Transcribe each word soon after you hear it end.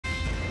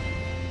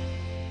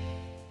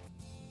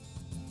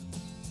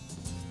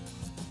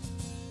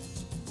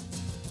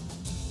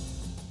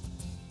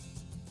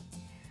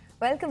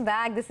Welcome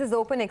back. This is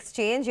Open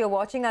Exchange. You're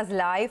watching us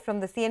live from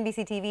the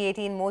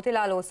CNBC-TV18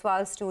 Motilal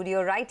Oswal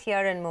studio right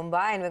here in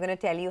Mumbai, and we're going to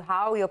tell you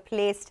how you're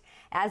placed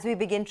as we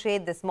begin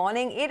trade this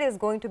morning. It is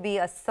going to be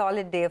a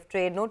solid day of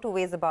trade, no two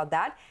ways about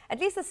that.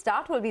 At least the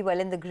start will be well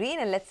in the green,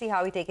 and let's see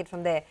how we take it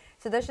from there.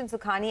 Sudarshan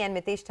Sukhani and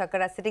Mitessh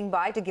Thakkar are sitting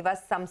by to give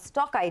us some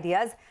stock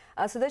ideas.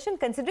 Sudarshan,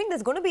 considering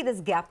there's going to be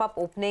this gap-up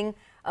opening,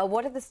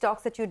 what are the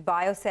stocks that you'd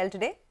buy or sell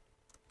today?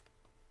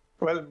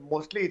 Well,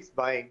 mostly it's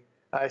buying.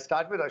 I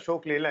start with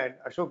Ashok Leyland.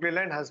 Ashok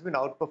Leyland has been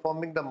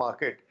outperforming the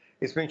market.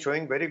 It's been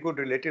showing very good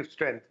relative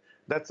strength.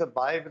 That's a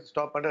buy with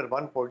stop under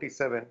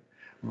 147.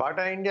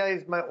 Bata India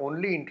is my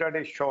only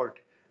intraday short.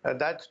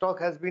 That stock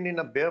has been in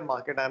a bear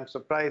market. I'm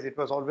surprised. It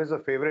was always a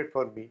favorite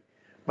for me.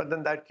 But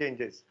then that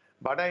changes.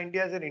 Bata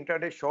India is an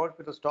intraday short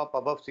with a stop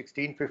above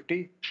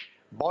 1650.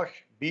 Bosch,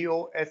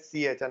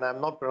 B-O-S-C-H, and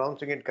I'm not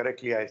pronouncing it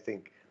correctly, I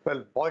think.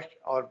 Well, Bosch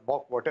or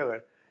Bosch,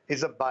 whatever,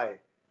 is a buy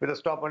with a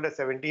stop under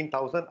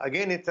 17,000.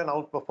 Again, it's an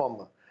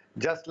outperformer,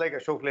 just like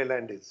Ashok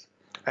Leyland is.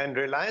 And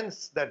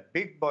Reliance, that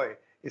big boy,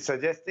 is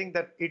suggesting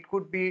that it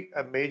could be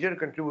a major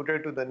contributor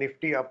to the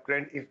Nifty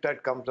uptrend if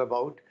that comes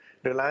about.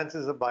 Reliance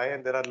is a buy,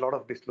 and there are a lot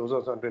of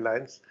disclosures on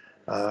Reliance.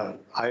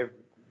 I've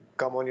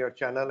come on your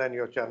channel, and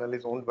your channel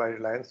is owned by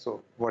Reliance,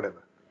 so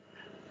whatever.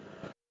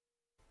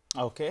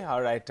 Okay,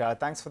 all right.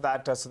 Thanks for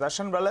that,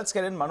 Sudarshan. Well, let's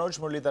get in Manoj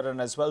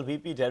Muralidharan as well,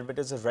 VP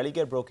Derivatives of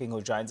Religare Broking,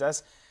 who joins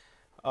us.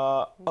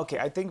 Okay,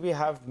 I think we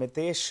have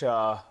Mitessh.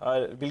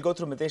 We'll go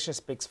through Mitesh's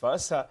picks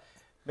first.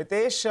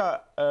 Mitessh,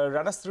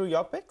 run us through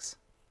your picks.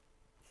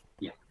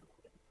 Yeah.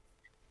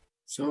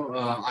 So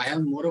I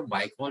have more of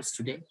buy calls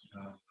today.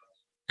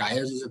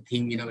 Tires is a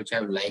theme, which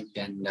I've liked,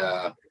 and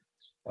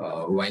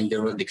while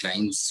there were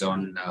declines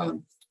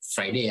on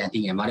Friday, I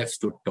think MRF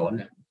stood tall.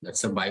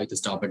 That's a buy with a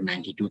stop at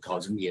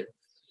 92,000 here,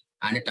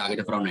 and a target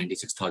of around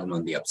 96,000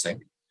 on the upside.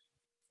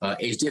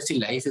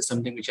 HDFC Life is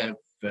something which I've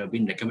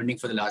been recommending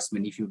for the last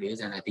few days,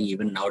 and I think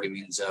even now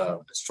remains a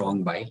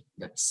strong buy.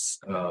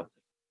 That's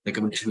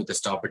recommendation with a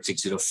stop at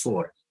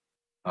 604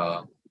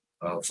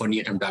 for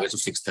near-term targets of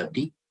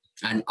 630.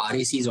 And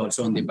RAC is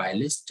also on the buy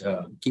list.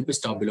 Keep a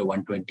stop below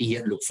 120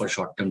 here. Look for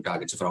short-term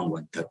targets of around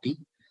 130.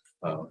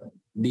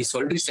 The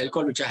solitary sell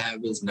call which I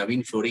have is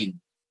Navin Fluorine.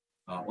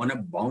 On a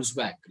bounce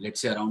back, let's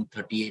say around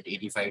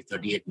 38.85,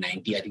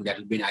 38.90, I think that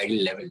will be an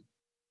ideal level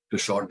to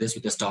short this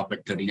with a stop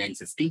at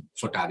 39.50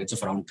 for targets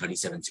of around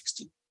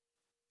 37.60.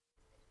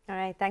 All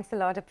right, thanks a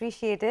lot.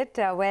 Appreciate it.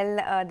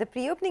 The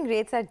pre-opening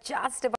rates are just about